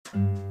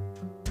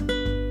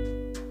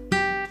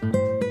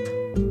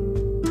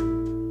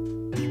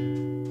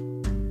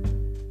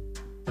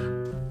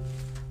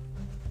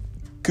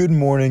Good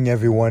morning,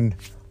 everyone.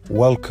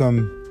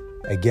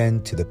 Welcome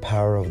again to the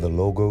power of the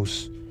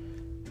Logos.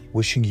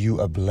 Wishing you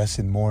a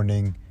blessed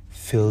morning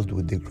filled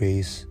with the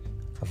grace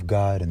of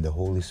God and the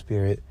Holy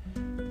Spirit.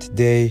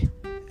 Today,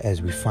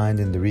 as we find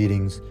in the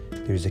readings,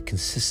 there's a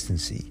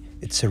consistency.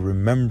 It's a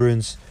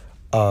remembrance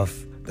of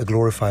the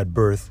glorified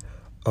birth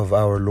of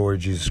our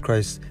Lord Jesus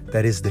Christ.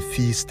 That is the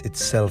feast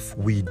itself.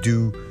 We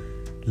do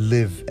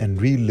live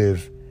and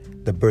relive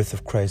the birth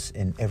of Christ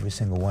in every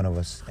single one of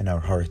us in our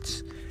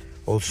hearts.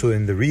 Also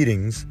in the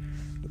readings,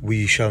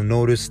 we shall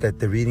notice that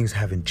the readings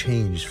haven't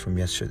changed from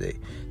yesterday.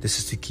 This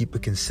is to keep a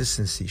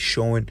consistency,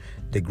 showing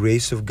the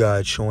grace of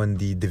God, showing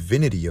the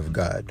divinity of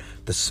God,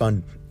 the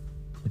Son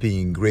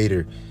being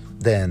greater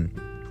than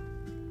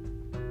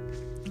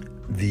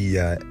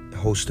the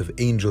host of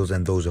angels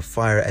and those of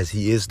fire, as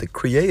he is the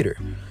creator,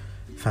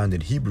 found in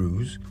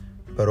Hebrews,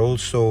 but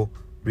also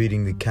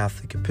reading the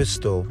Catholic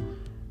epistle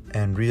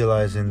and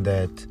realizing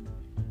that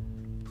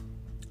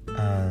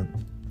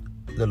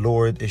the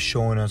Lord is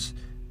showing us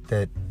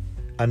that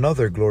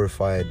another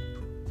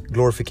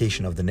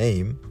glorification of the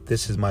name.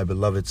 This is my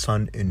beloved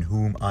Son in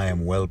whom I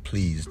am well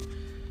pleased.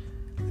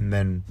 And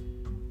then,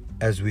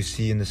 as we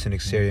see in the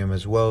Synaxarium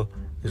as well,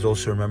 there's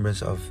also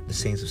remembrance of the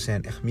saints of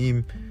Saint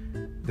Echmim.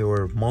 There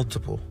were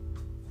multiple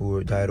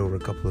who died over a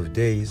couple of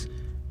days,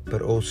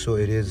 but also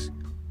it is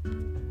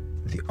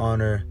the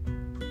honor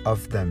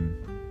of them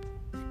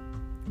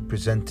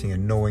presenting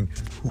and knowing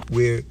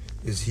where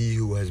is he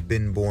who has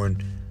been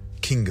born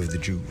King of the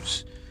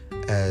Jews,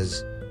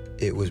 as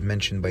it was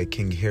mentioned by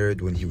King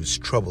Herod when he was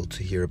troubled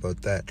to hear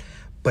about that.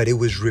 But it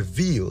was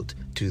revealed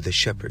to the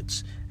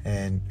shepherds.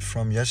 And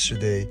from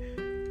yesterday,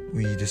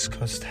 we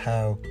discussed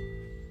how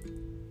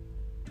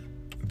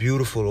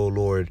beautiful, O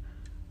Lord,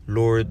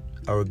 Lord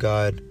our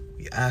God,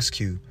 we ask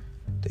you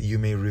that you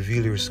may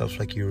reveal yourself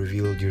like you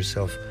revealed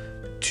yourself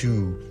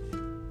to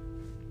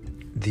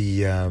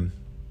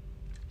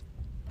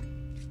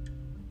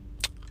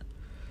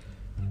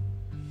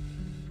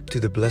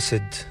the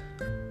blessed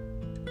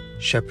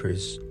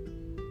shepherds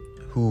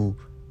who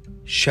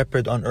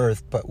shepherd on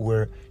earth, but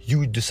where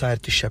you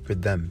decided to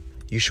shepherd them.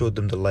 You showed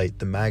them the light,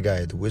 the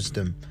magi, the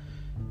wisdom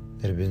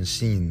that had been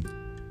seen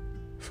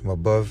from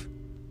above.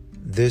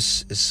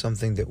 This is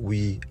something that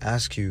we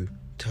ask you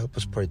to help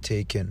us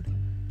partake in.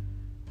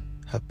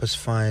 Help us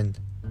find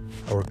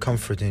our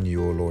comfort in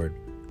you, O Lord,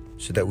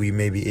 so that we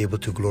may be able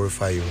to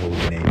glorify your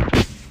holy name.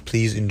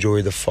 Please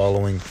enjoy the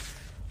following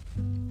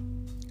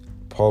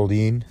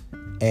Pauline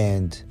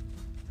and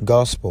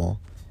Gospel,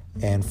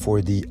 and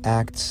for the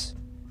Acts,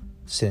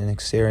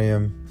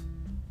 Synaxarium,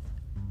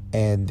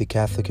 and the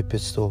Catholic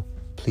Epistle,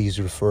 please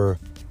refer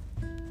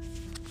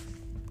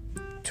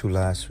to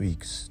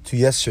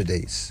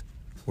yesterday's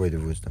Word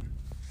of Wisdom.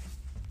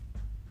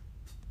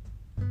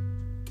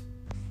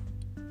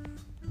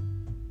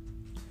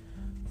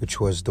 Which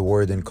was the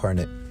Word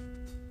Incarnate,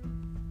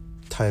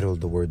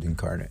 titled The Word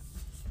Incarnate.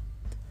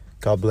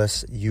 God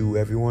bless you,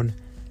 everyone.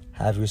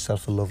 Have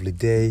yourself a lovely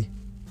day,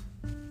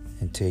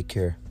 and take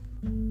care.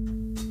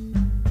 In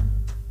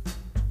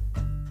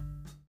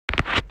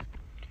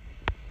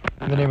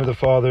the name of the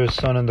Father,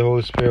 Son, and the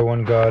Holy Spirit,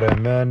 one God,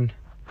 Amen.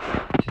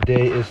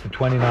 Today is the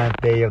 29th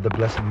day of the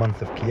blessed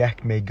month of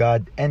Kiyak. May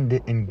God end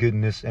it in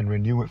goodness and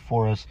renew it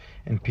for us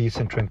in peace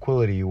and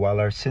tranquility, while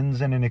our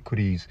sins and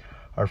iniquities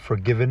are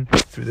forgiven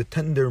through the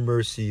tender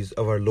mercies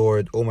of our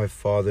Lord, O my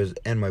fathers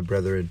and my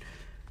brethren.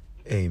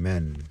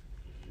 Amen.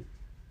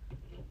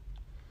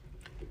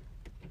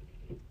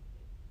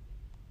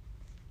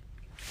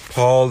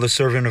 Paul, the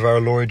servant of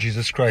our Lord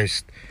Jesus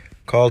Christ,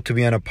 called to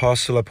be an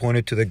apostle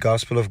appointed to the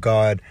gospel of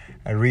God,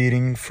 a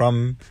reading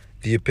from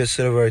the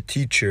epistle of our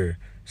teacher,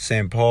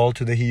 St. Paul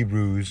to the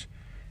Hebrews.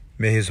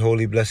 May his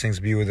holy blessings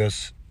be with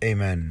us.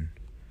 Amen.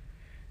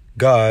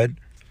 God,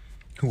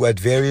 who at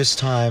various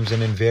times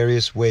and in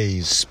various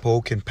ways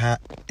spoke in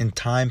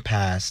time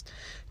past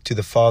to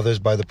the fathers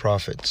by the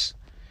prophets,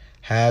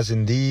 has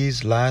in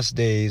these last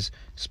days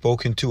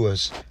spoken to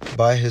us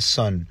by his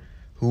Son,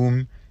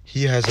 whom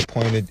he has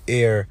appointed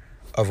heir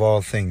of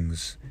all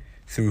things,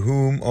 through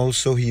whom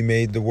also he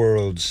made the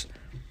worlds,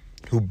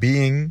 who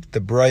being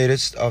the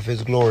brightest of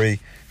his glory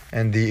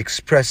and the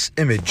express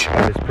image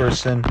of his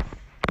person,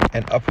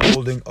 and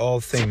upholding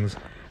all things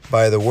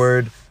by the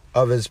word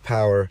of his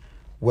power,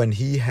 when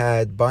he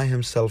had by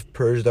himself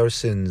purged our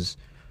sins,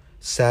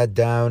 sat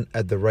down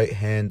at the right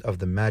hand of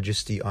the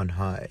Majesty on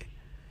high,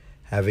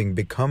 having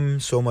become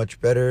so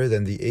much better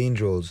than the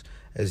angels,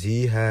 as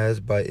he has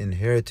by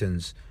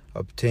inheritance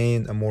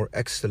obtained a more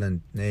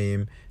excellent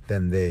name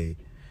than they.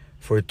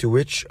 For to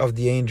which of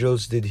the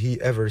angels did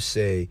he ever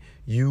say,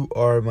 "You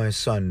are my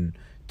Son,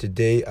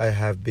 today I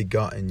have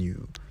begotten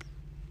you"?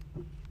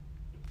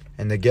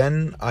 And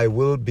again, I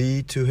will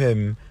be to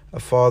him a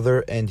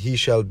father, and he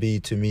shall be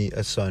to me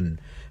a son.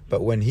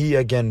 But when he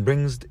again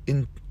brings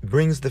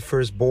the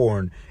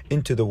firstborn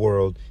into the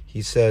world,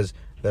 he says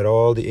that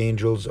all the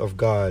angels of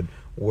God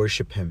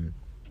worship him.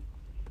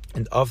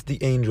 And of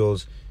the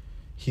angels,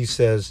 he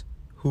says,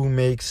 who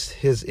makes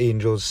his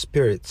angels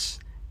spirits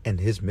and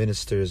his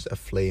ministers a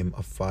flame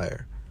of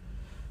fire.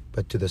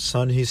 But to the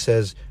Son he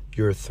says,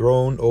 Your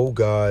throne, O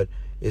God,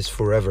 is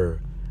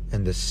forever,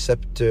 and the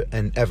scepter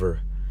and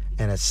ever,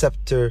 and a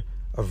scepter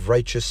of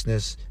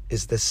righteousness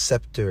is the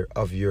scepter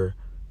of your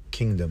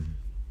kingdom.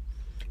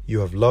 You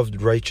have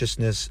loved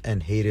righteousness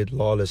and hated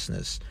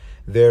lawlessness.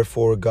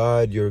 Therefore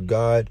God, your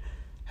God,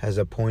 has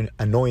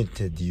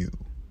anointed you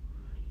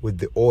with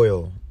the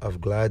oil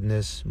of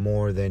gladness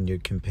more than your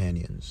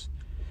companions.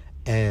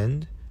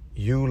 And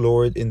you,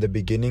 Lord, in the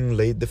beginning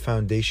laid the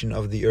foundation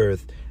of the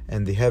earth,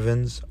 and the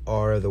heavens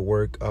are the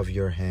work of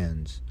your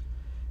hands.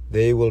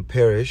 They will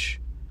perish,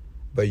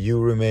 but you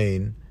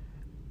remain,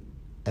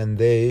 and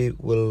they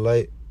will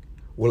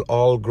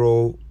all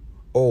grow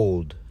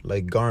old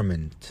like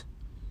garment.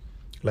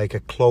 Like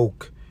a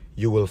cloak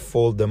you will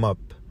fold them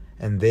up,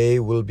 and they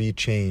will be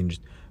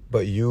changed,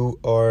 but you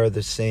are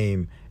the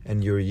same,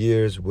 and your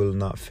years will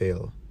not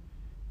fail.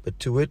 But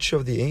to which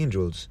of the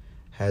angels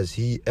has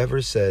he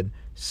ever said,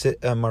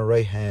 Sit at my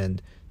right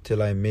hand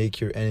till I make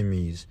your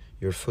enemies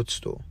your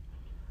footstool?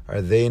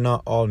 Are they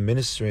not all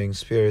ministering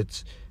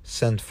spirits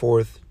sent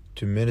forth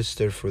to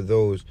minister for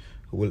those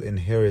who will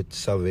inherit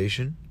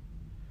salvation?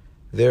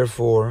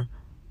 Therefore,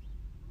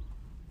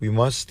 we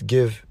must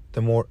give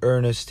the more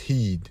earnest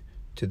heed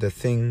to the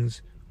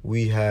things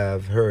we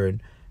have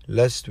heard,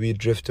 lest we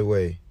drift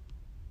away.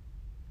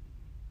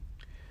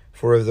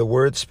 For if the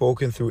word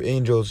spoken through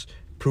angels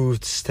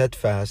proved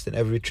steadfast, and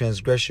every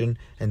transgression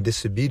and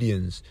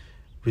disobedience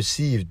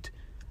received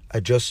a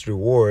just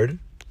reward,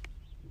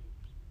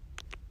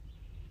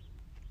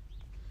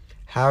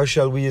 how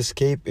shall we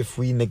escape if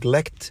we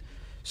neglect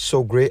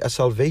so great a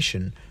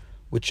salvation,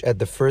 which at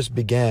the first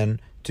began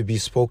to be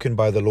spoken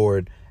by the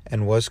Lord,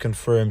 and was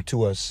confirmed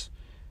to us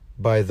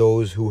by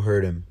those who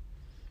heard him?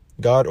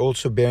 God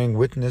also bearing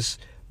witness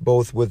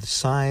both with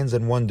signs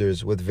and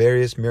wonders, with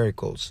various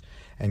miracles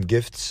and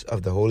gifts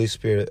of the Holy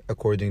Spirit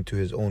according to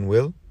his own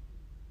will.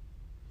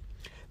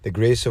 The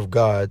grace of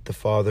God the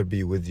Father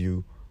be with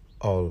you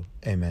all.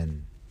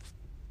 Amen.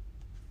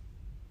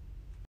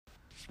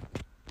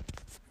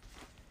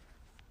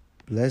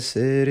 Blessed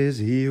is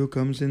he who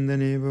comes in the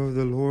name of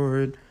the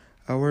Lord,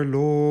 our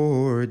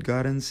Lord,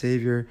 God and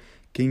Savior,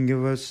 King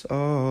of us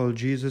all,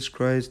 Jesus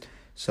Christ,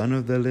 Son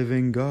of the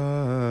living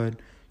God,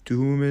 to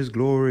whom is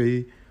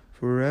glory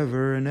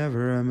forever and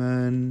ever.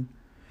 Amen.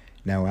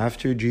 Now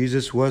after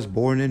Jesus was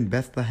born in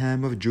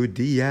Bethlehem of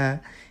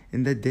Judea,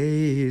 in the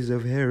days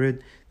of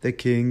Herod the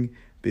king,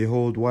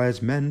 behold,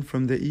 wise men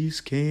from the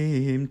east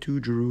came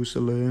to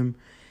Jerusalem,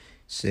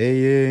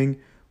 saying,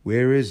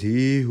 Where is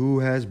he who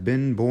has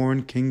been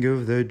born King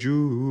of the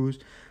Jews?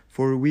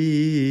 For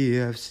we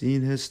have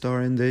seen his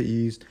star in the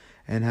east,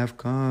 and have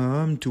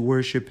come to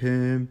worship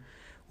him.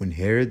 When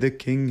Herod the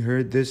king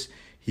heard this,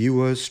 he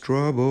was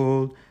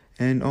troubled,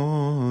 and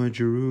all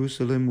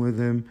Jerusalem with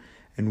him.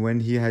 And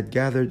when he had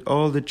gathered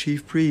all the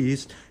chief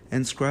priests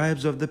and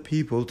scribes of the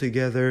people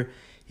together,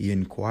 he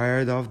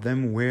inquired of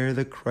them where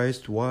the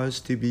Christ was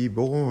to be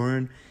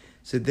born.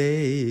 So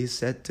they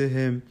said to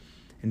him,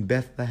 In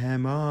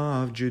Bethlehem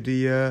of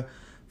Judea,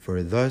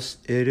 for thus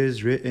it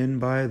is written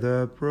by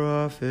the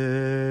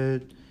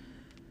prophet,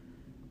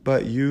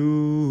 But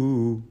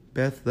you,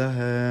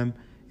 Bethlehem,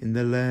 in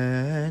the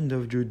land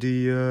of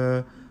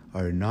Judea,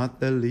 are not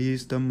the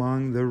least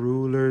among the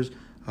rulers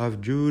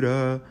of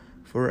Judah,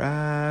 for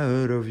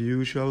out of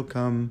you shall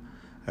come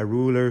a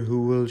ruler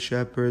who will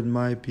shepherd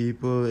my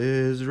people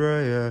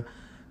Israel.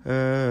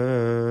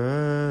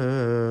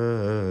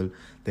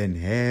 Then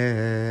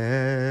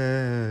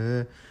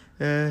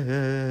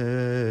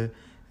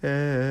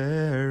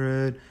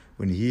Herod,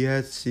 when he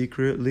had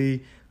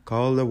secretly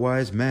called the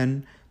wise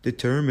men,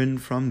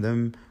 determined from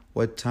them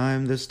what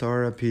time the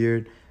star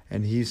appeared,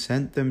 and he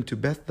sent them to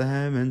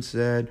Bethlehem and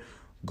said,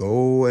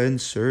 Go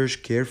and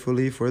search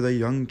carefully for the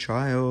young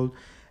child,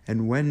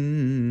 and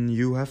when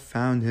you have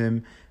found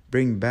him,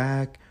 bring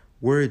back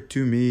word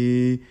to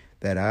me,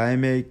 that I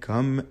may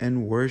come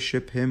and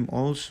worship him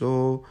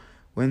also.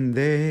 When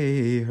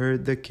they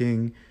heard the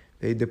king,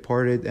 they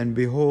departed, and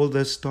behold,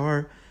 a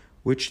star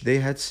which they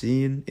had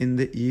seen in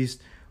the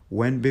east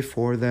went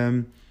before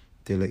them,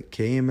 till it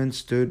came and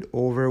stood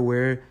over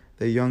where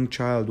the young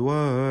child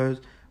was.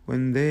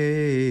 When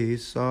they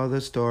saw the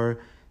star,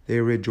 they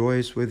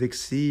rejoiced with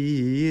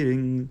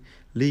exceedingly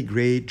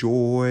great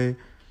joy.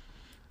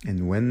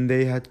 And when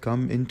they had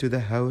come into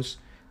the house,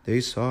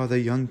 they saw the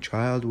young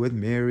child with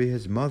Mary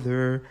his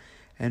mother,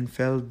 and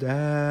fell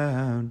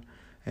down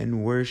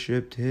and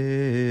worshipped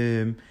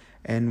him.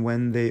 And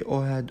when they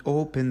all had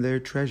opened their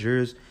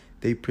treasures,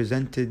 they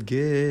presented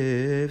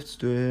gifts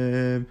to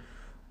him,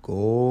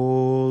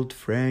 gold,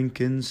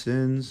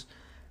 frankincense,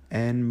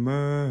 and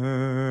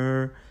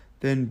myrrh.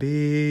 Then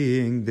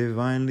being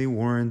divinely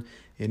warned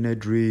in a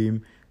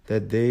dream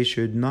that they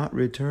should not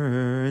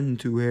return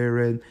to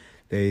Herod,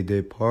 they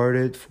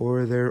departed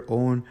for their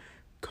own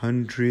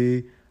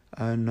country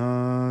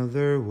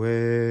another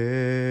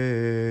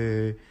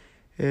way.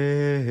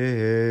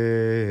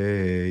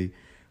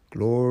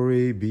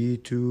 Glory be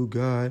to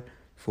God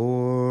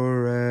forever.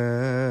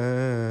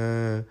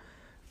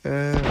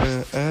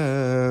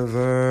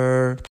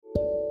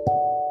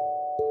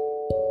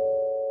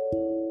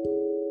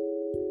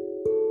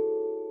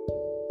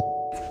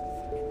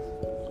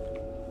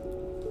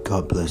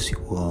 God bless you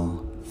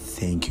all.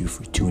 Thank you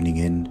for tuning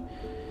in.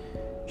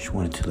 Just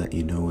wanted to let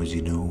you know, as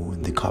you know,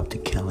 in the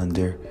Coptic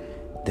calendar,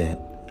 that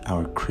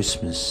our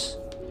Christmas,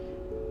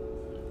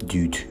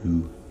 due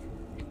to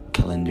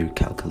calendar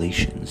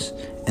calculations,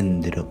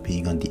 ended up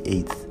being on the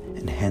 8th,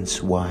 and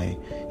hence why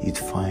you'd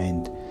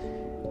find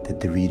that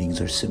the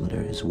readings are similar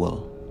as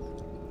well,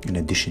 in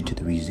addition to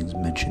the readings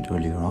mentioned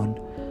earlier on.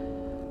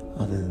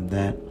 Other than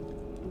that,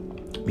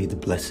 may the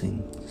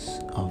blessings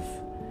of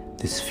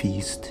this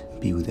feast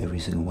be with every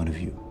single one of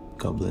you.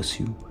 God bless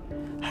you.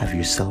 Have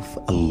yourself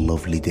a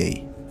lovely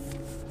day.